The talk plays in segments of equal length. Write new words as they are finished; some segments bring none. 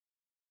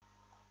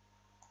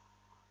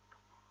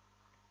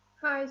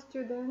Hi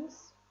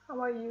students,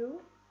 how are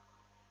you?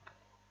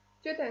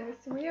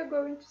 Students, we are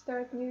going to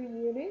start new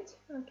unit.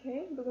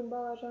 Okay, бүгін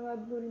бала жаңа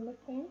бөлім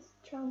бастаймыз.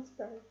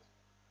 Transport.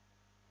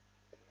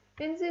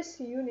 In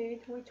this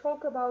unit, we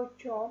talk about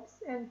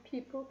jobs and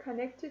people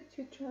connected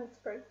to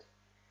transport.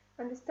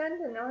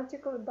 Understand an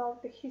article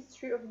about the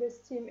history of the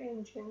steam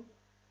engine.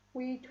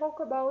 We talk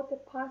about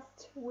the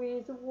past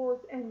with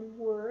was and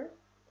were.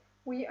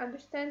 We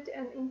understand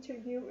an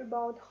interview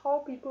about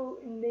how people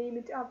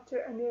named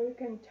after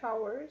American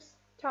towns.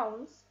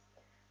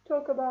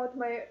 Talk about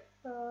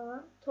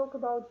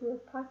your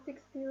past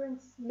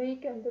experience,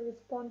 make and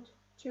respond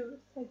to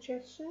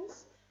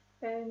suggestions,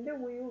 and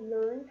we'll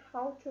learn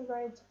how to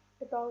write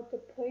about the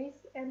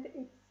place and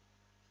its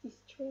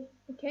history.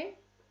 Okay,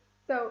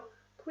 so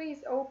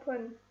please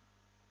open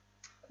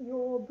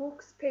your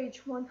books,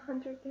 page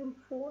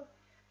 104.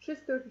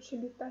 104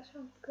 бетті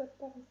ашамыз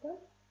кітаптарыңызды.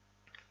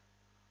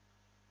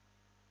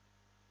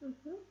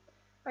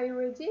 Are you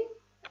ready?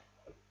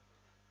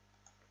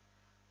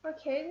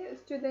 Okay,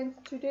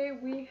 students, today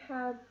we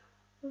have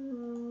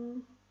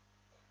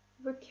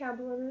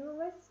vocabulary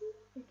lesson.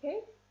 Okay,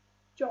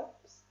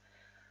 jobs.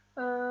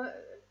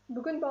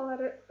 Бүгін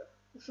балалар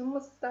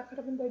жұмыс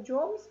тақырыбында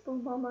jobs,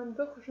 бұл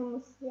мамандық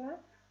жұмыс, я.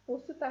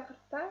 Осы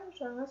тақырыпта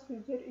жаңа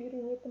сөздер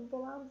үйренетін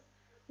боламыз.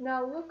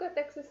 Now look at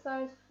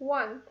exercise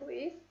 1,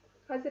 please.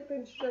 Қазір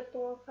бірінші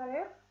жаттығуға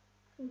қарайық.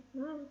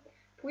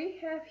 We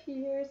have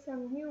here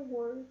some new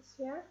words,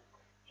 yeah.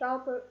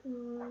 Жалпы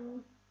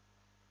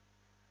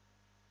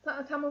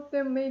some of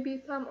them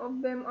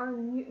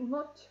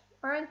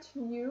aren't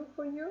new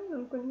for you.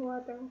 Мүмкін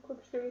олардан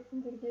көпшілігі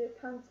сендерге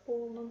таныс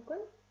болуы мүмкін.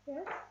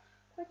 Yes.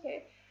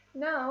 Okay.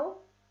 Now,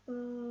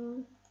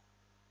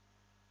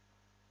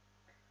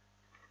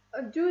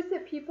 do the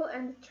people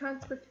and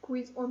transport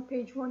quiz on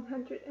page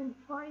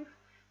 105.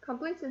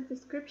 Complete the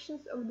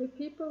descriptions of the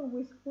people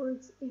with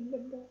words in the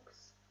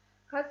box.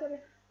 Қазір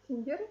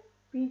сендер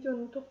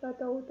видеоны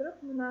тоқтата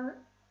отырып, мына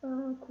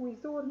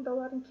квизді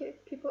орындауларың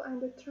керек. People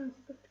and the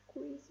transport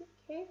quiz.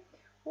 Okay.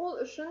 Ол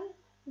үшін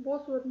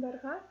бос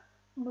орындарға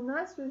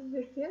мына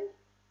сөздерден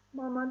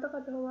мамандық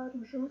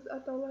атауларын, жұмыс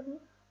атауларын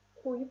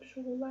қойып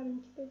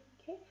шығуларың керек.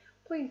 Okay.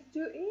 Please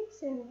do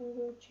it and we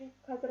will check.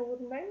 Қазір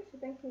орындаймыз,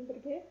 содан кейін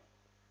бірге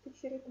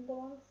тексеретін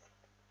боламыз.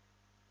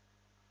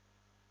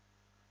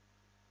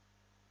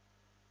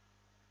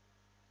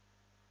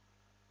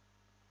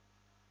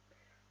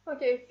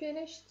 Okay,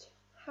 finished.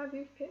 Have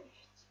you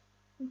finished?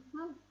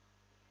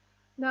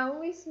 Now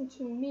listen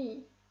to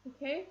me,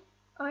 okay?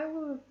 I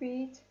will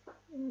read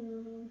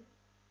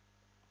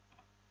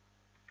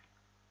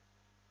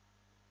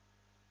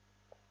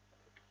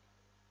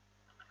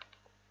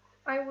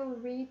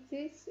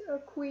this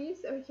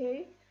quiz,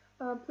 okay?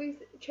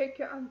 Please check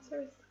your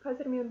answers.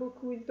 Қазір мен бұл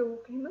квизді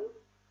оқимын.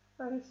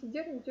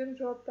 Сіздер өздерің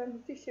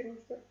жауаптарыңызды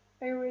тексеріңіздер.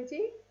 Are you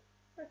ready?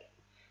 Okay.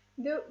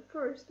 The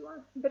first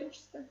one.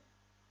 Біріншісі.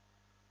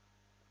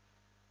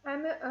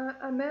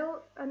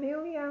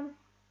 Amelia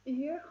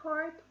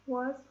Earhart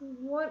was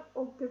one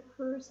of the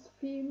first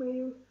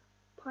female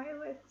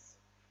pilots.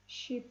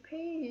 She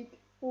paid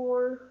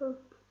for her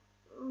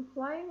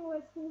flying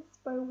lessons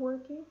by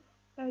working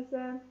as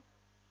a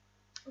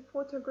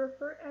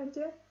photographer and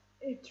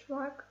a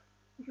truck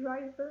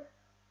driver.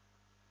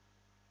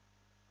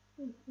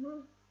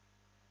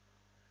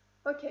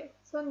 Okay,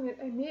 сонымен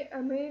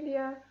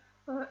Amelia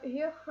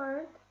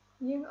Earhart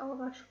ең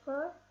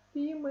алғашқы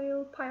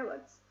female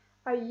pilots.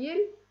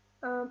 Әйел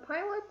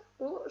pilot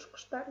бұл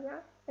ұшқыштар,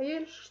 я.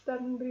 Әйел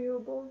ұшқыштардың біреуі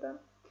болды.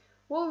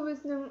 Ол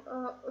өзінің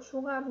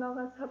ұшуға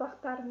арналған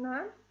сабақтарына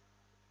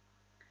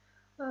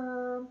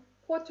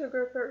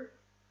фотограф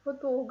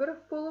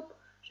болып,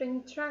 және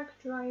truck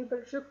driver,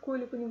 жүк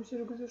көлігінің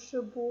жүргізуші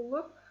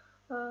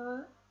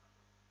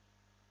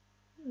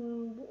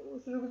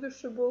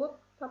болып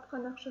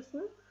тапқан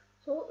ақшасын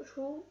сол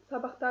ұшу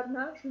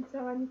сабақтарына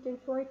жұмсаған екен,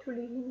 солай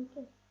төлеген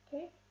екен.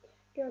 Okay?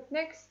 Good.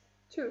 Next,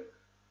 2.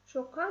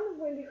 Shokan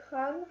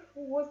Walihkhanov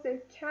was a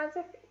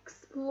Kazakh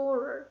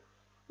explorer.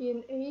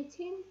 In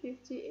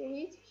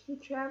 1858, he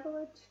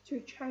traveled to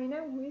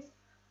China with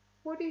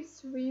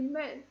 43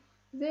 men.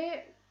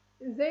 Their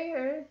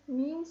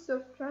means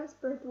of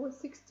transport was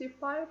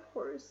 65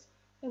 horse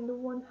and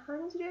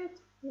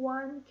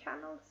 101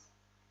 camels.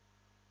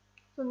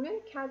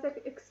 Сонымен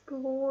Kazakh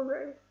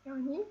explorer,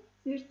 яғни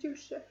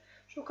зерттеуші.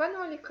 Шоқан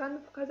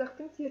Уәлиханов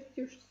қазақтың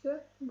зерттеушісі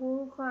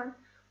болған.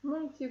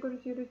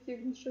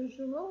 1858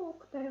 жылы ол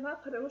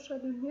Қытайға 43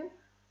 адаммен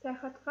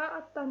саяхатқа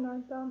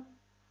аттанады.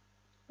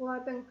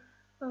 Олардың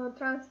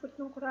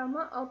транспортының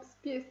құрамы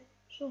 65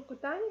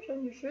 жылқыдан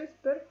және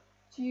 101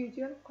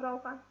 түйеден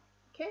құралған.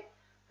 Okay?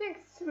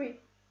 Next, 3.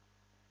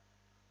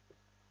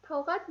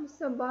 Talgat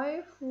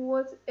Musabаев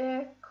was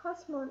a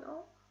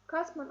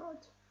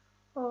cosmonaut.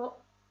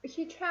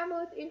 He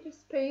traveled into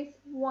space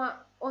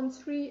on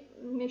 3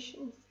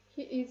 missions.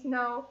 He is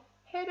now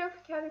head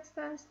of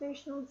Kazakhstan's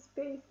National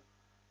Space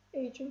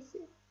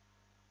Agency.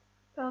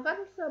 Talgat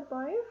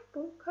Musabаев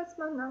бұл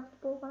космонавт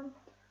болған.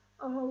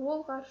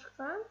 Ол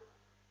ғарышқа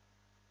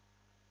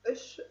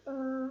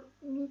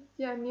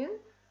миссиямен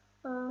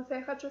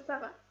саяхат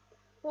жасаған.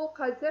 Ол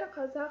қазір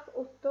Қазақ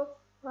ұлттық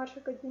ғарыш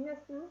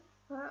академиясының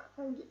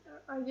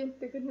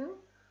агенттігінің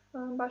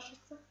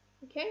басшысы.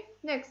 Okay,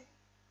 next.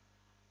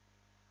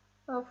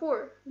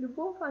 4.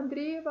 Любовь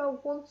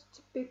Андреева wants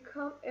to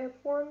become a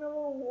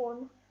Formula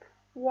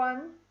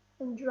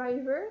 1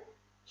 driver.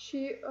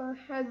 She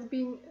has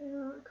been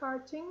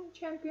karting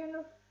champion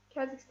of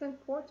Kazakhstan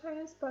 4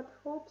 times but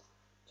hopes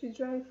to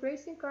drive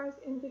racing cars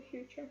in the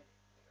future.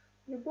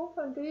 Любовь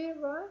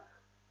Андреева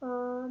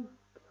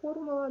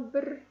Формула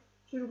 1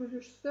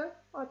 жүргізушісі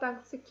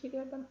атанғысы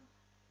келеді.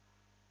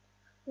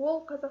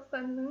 Ол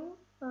Қазақстанның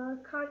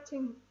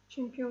картинг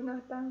чемпионы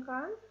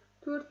атанған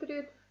 4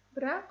 рет,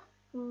 бірақ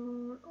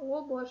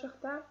ол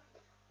болашақта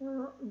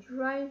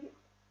drive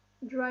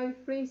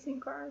racing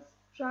cars,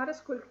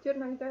 жарыс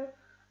көліктерін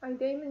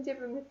айдаймын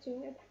деп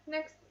үміттенеді.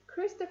 Next,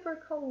 Christopher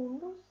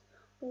Columbus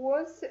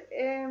was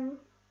a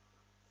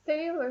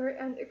sailor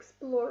and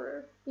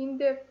explorer in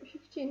the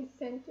 15th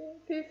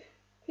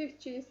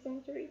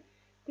century.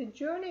 The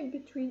journey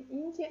between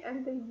India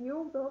and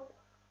Europe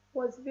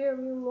was very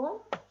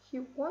long. He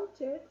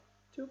wanted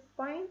to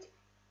find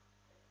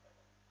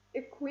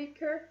a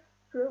quicker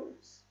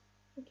roads.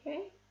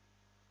 Okay?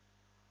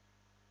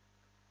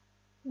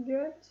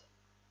 Good.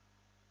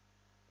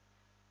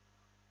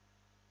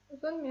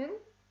 Сонымен,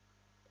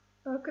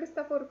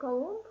 Кристофор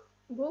Колумб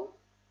бұл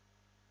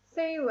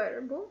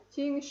sailor, бұл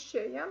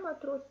теңізші,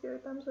 матрос деп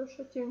айтамыз,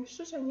 осы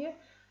теңізші және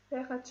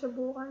саяхатшы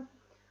болған,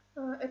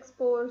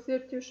 explorer,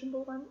 зерттеуші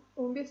болған.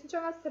 15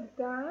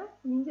 ғасырда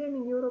Индия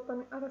мен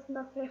Еуропаның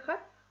арасындағы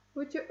саяхат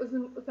өте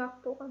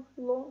ұзақ болған,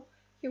 long.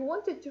 He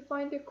wanted to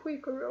find a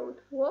quicker road.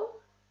 Ол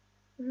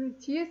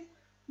тез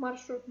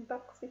маршрутын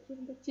тапқысы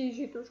келді, тез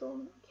жету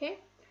жолын. Okay?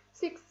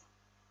 6.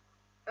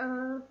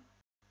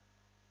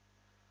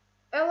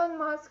 Elon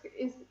Musk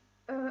is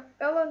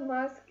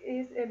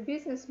a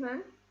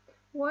businessman.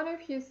 One of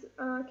his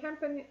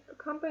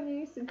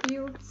companies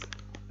builds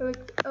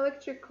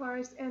electric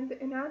cars and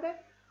another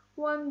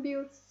one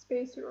builds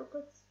space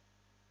rockets.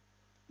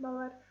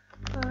 Балар,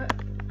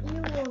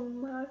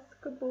 Elon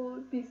Musk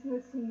бұл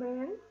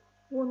бизнесмен,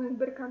 оның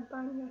бір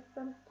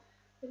компаниясы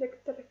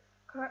электр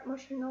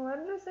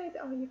машиналарын жасайды,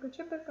 ал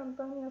екінші бір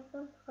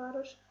компаниясы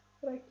ғарыш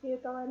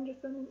ракеталарын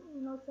жасаумен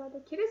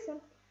айналысады.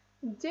 Келесі,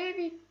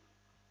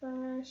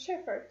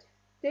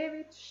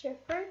 David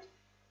Shepherd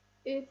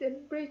is a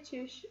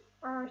British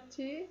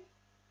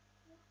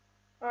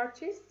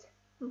artist.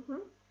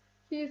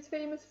 He is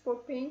famous for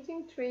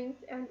painting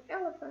trains and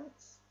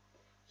elephants.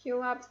 He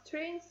loves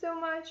trains so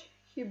much,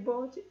 he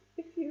bought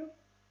a few.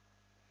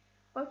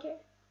 Okay,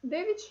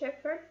 David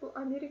Shepherd бұл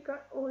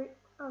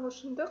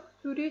ағылшындық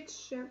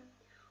суретші.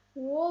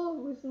 Ол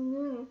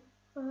өзінің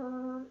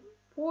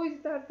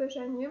пойыздарды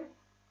және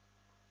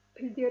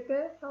пілдерді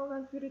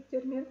салған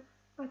суреттермен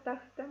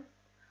атақты.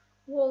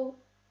 Ол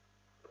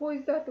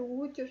пойыздарды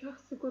өте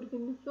жақсы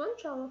көргені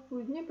соншалық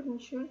өзіне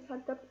бірнешеуін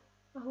сатып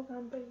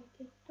алған да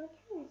екен.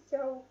 Okay,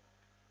 so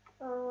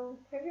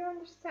have you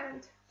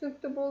understand?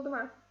 Түсінікті болды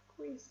ма?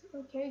 Quiz.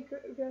 Okay,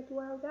 good,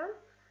 well done.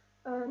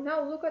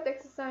 Now look at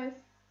exercise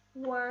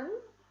 1.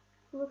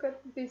 Look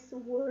at these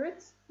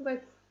words.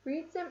 Let's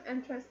read them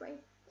and translate.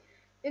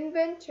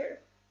 Inventor,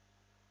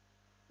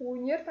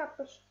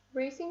 өнертапқыш,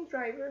 racing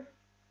driver,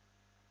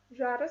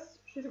 жарыс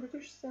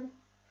жүргізушісі,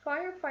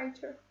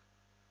 firefighter,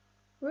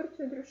 өрт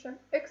сөндіруші,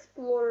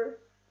 explorer,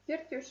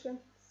 зерттеуші,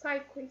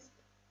 cyclist,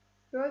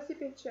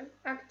 велосипедші,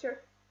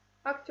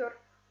 актер,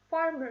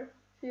 farmer,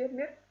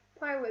 фермер,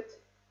 pilot,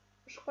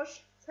 ұшқыш,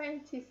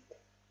 scientist,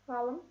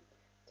 ғалым,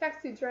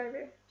 taxi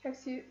driver,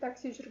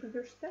 такси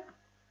жүргізушісі,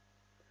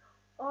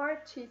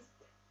 artist,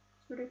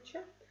 суретші,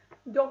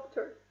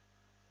 doctor,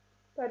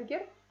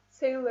 дәрігер,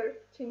 sailor,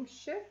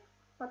 теңізші,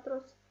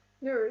 матрос,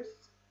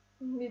 nurse,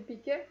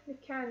 медбике,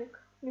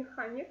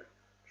 механик,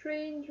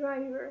 train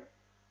driver,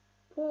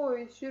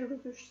 пойыз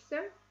жүргізушісі,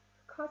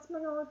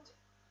 космонавт,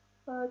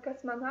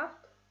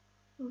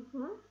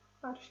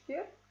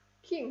 ғарышкер,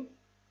 king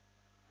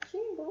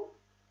бұл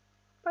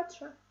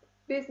патша,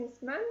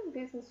 businessman,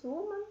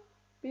 businesswoman,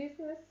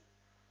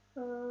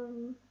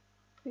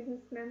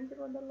 businessman деп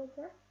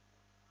аударылады,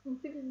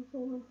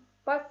 businesswoman,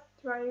 bus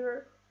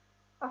driver,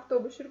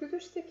 автобус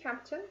жүргізушісі,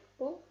 captain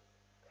бұл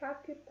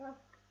капитан.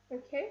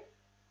 Okay?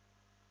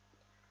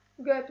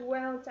 Good,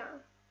 well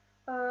done.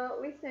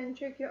 Listen and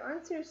check your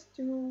answers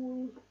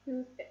to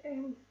use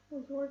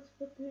those words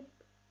for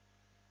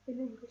in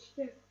English.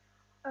 Yes.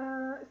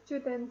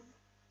 Students,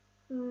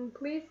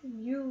 please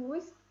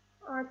use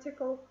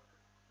articles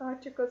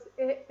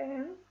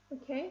an,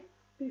 okay,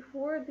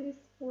 before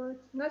these words.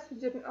 Мына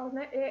сөздердің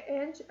алдына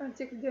an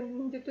артикльдерін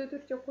міндетті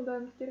түрде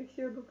қолдануымыз керек,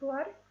 себебі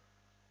бұлар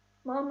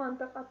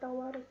мамандық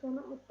атаулары,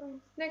 соны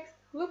ұмытпаңыз. Next,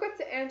 look at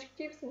the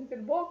adjectives in the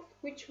box.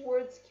 Which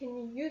words can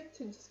you use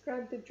to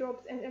describe the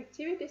jobs and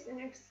activities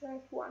in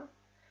exercise 1?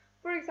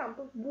 For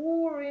example,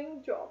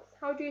 boring jobs.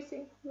 How do you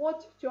say,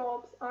 what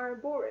jobs are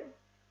boring?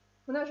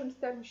 Мына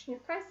жұмыстардың ішіне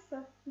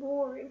қайсысы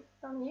boring,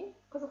 яғни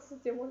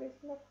қызықсыз деп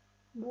ойлайсыңдар.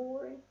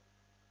 Boring.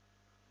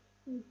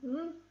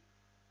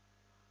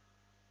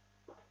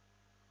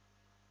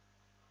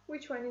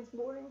 Which one is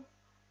boring?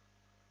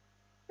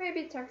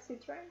 Maybe taxi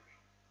driver.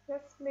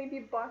 Yes, maybe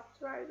bus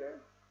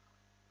driver.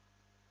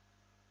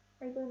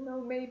 I don't know,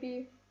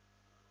 maybe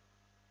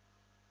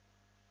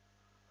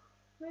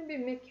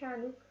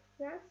mechanic.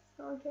 Yes,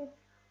 okay.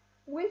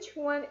 Which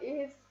one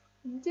is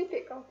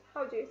difficult?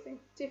 How do you think?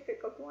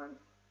 Difficult one.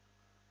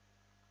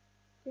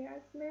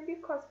 Yes, maybe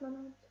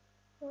cosmonaut.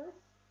 Yes,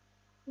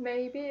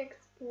 maybe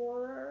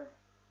explorer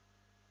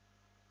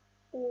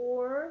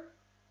or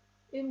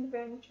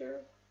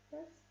inventor.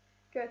 Yes,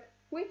 good.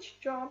 Which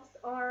jobs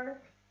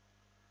are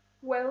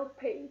well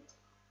paid?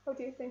 How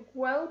do you think?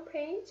 Well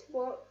paid,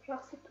 бұл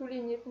жақсы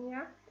төленетін,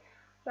 иә?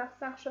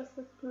 Жақсы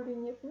ақшасы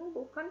төленетін,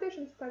 бұл қандай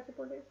жұмыстар деп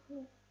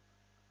ойлайсың?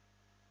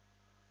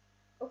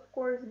 Of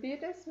course,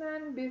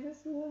 businessman,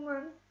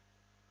 businesswoman.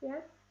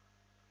 Yes.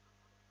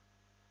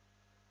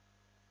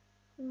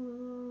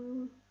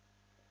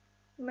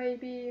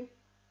 Maybe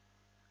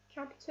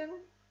captain,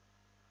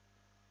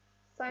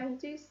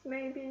 scientist,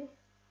 maybe.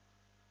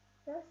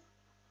 Yes.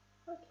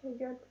 Okay,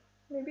 good.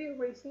 Maybe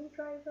racing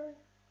driver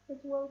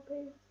is well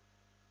paid.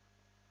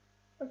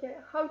 Okay,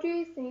 how do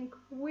you think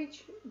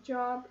which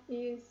job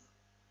is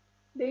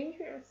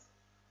dangerous?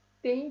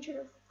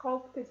 Dangerous.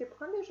 Қауіпті деп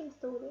қандай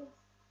жұмысты ойлайсыз?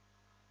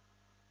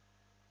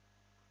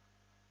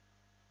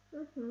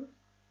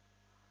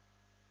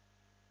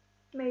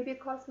 Maybe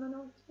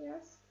cosmonaut,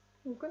 yes.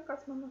 Мүмкін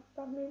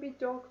космонавттар, maybe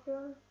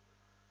doctor.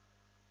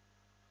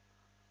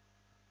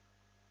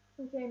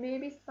 Okay,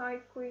 maybe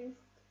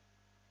cyclist.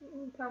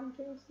 In some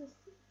cases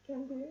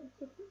can be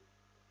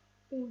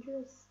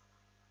dangerous.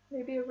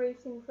 Maybe a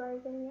racing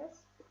driver,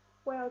 yes.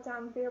 Well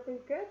done, very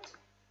good.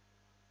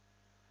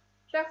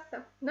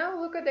 Жақсы. Now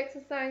look at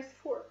exercise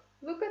 4.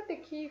 Look at the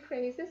key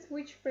phrases.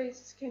 Which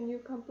phrases can you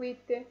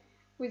complete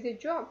with a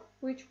job?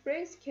 Which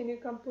phrase can you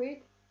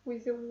complete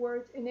with the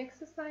word in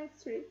exercise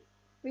 3?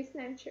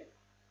 Listen and check.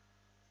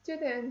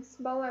 Students,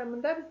 балалар,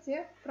 мұнда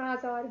бізде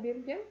фразалар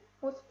берілген.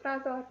 Осы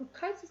фразалардың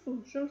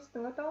қайсысын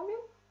жұмыстың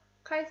атауымен,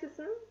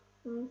 қайсысын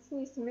сын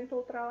есіммен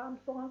толтыра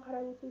аламыз, соған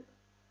қарап өтейік.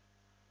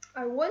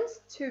 I want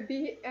to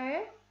be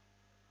a,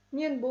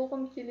 мен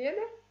болғым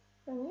келеді,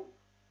 яғни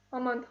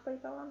мамандықты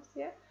айта аламыз,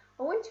 иә.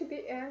 I want to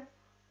be a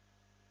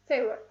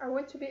sailor. I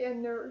want to be a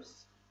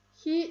nurse.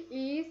 He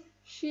is,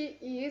 she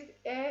is,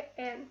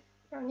 an.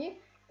 Яғни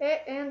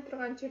an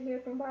тұрған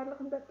жерлердің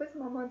барлығында біз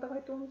мамандық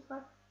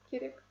айтуымызға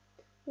керек.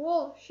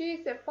 Well, she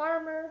is a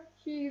farmer.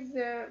 He is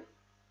a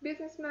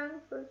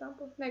businessman, for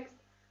example. Next,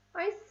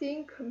 I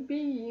think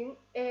being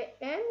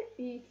an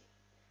is.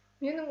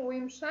 Менің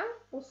ойымша,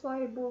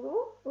 осылай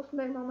болу,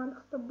 осындай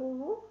мамандықты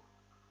болу,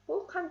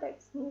 ол қандай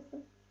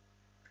түсінесің?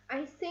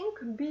 I think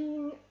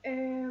being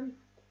a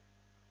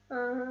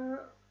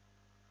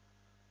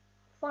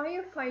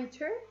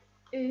firefighter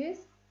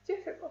is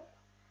difficult.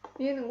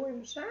 Менің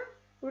ойымша,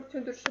 өрт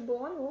сөндіруші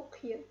болған ол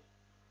қиын.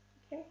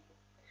 Okay.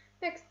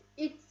 Next,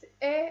 it's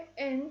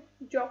an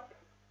job.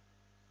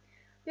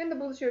 Енді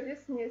бұл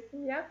жерде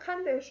түсінесің, иә,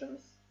 қандай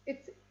жұмыс?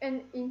 It's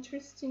an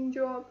interesting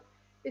job.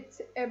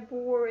 It's a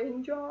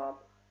boring job.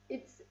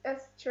 It's a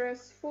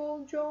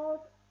stressful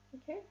job.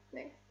 Okay,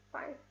 next,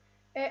 5.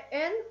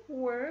 An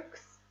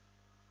works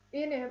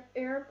in an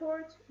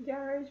airport,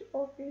 garage,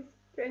 office,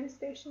 train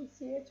station,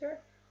 theater,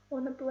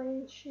 on a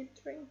plane, ship,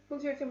 train.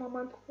 Бұл жерде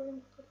мамандық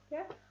қойымыз керек,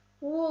 иә?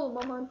 Ол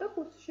мамандық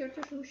осы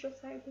жерде жұмыс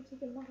жасайды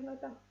деген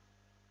мағынада.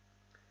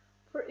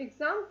 For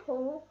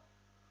example,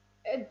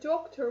 a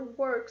doctor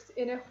works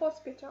in a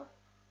hospital.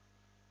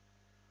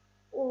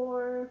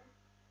 Or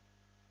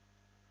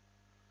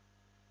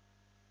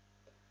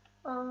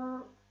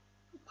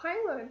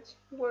pilot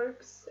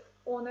works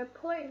on a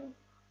plane.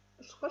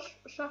 Ұшқыш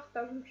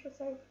ұшақта жұмыс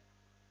жасайды.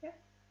 Yeah?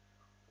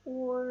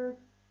 Or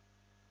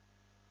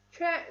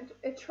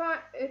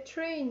a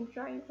train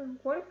driver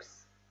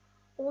works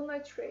on a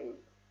train.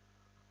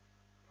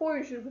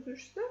 Пойыз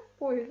жүргізушісі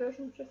пойызда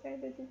жұмыс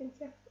жасайды деген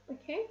сияқты.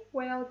 Okay,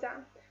 well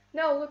done.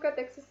 Now look at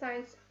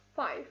exercise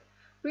 5.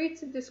 Read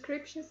the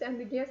descriptions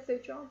and guess the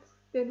jobs.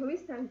 Then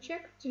listen and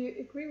check. Do you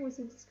agree with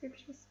the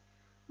descriptions?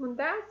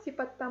 Мұнда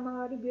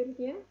сипаттамалары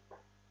берген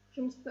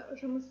жұмыс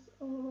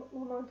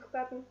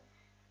мамандықтардың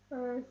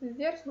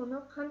сіздер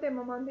соны қандай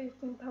маманды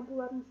екенін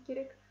табуларыңыз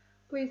керек.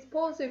 Please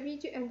pause the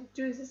video and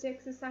do this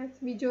exercise.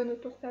 Видеоны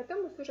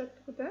тоқтатып, осы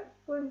жаттығуды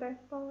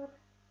орындайық, балалар.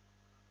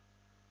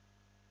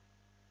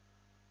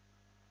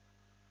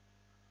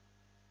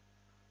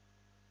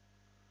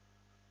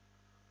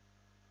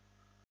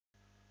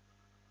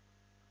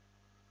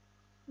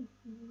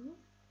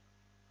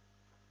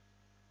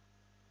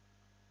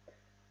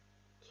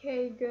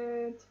 Okay,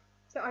 good.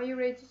 So are you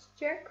ready to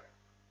check?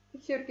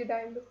 Тексеруге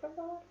дайынбыздар,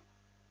 балалар?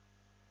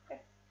 Yes.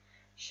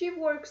 She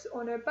works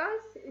on a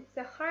bus. It's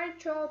a hard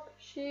job.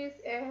 She's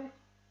a,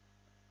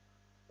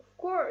 of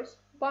course,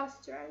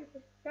 bus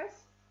driver.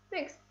 Yes.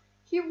 Next,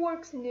 he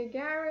works in a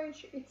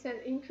garage. It's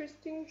an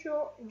interesting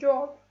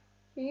job.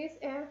 He is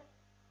a,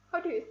 how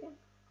do you think?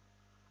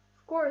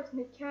 Of course,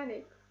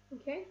 mechanic.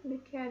 Okay,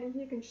 mechanic.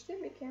 You can say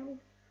mechanic.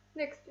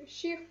 Next,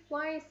 she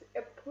flies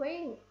a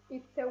plane.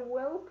 It's a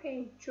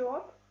well-paid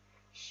job.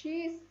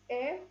 She's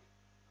a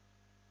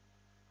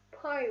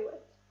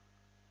pilot.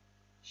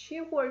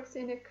 She works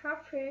in a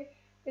cafe.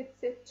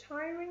 It's a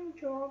tiring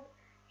job.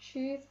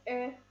 She's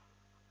a...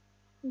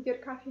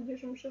 Егер кафеде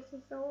жұмыс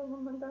жасаса, ол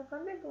маманда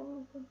қандай болуы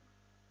мүмкін?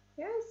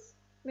 Yes,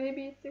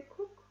 maybe it's a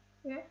cook,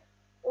 yeah,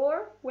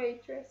 or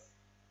waitress.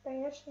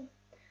 Даяшы.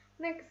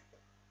 Next,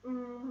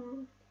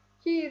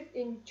 he is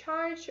in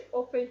charge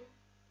of a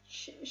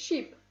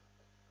ship.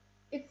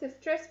 It's a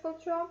stressful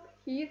job.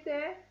 He is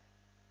a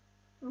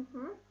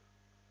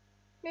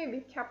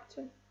maybe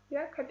captain,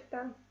 yeah,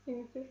 капитан.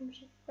 Теңізде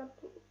жұмыс жасаса.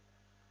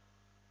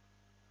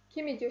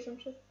 Кемеде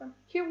жұмыс жасаса.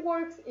 He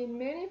works in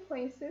many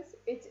places.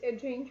 It's a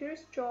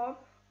dangerous job.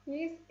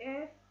 He's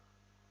a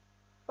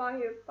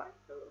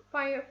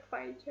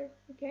firefighter.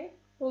 Okay?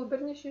 Ол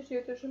бірнеше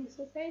жерде жұмыс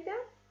жасайды.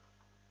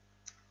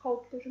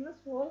 Қауіпті жұмыс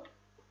ол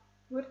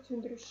өрт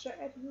сөндіруші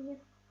әрине.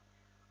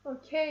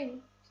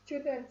 Okay,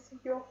 students,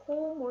 your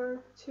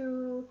homework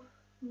to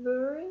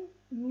learn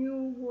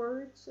new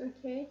words,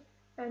 okay?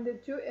 And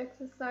do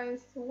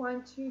exercise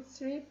 1, 2,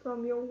 3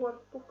 from your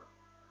workbook.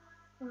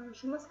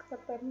 Жұмыс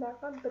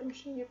кітаптарындағы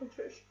бірінші,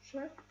 екінші,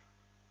 үшінші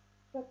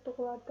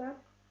жаттығуларды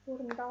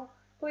орындау.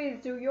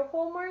 Please do your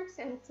homeworks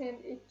and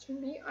send it to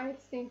me. I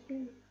think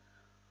you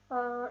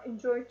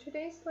enjoyed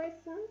today's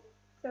lesson.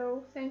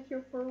 So thank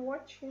you for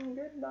watching.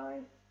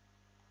 Goodbye.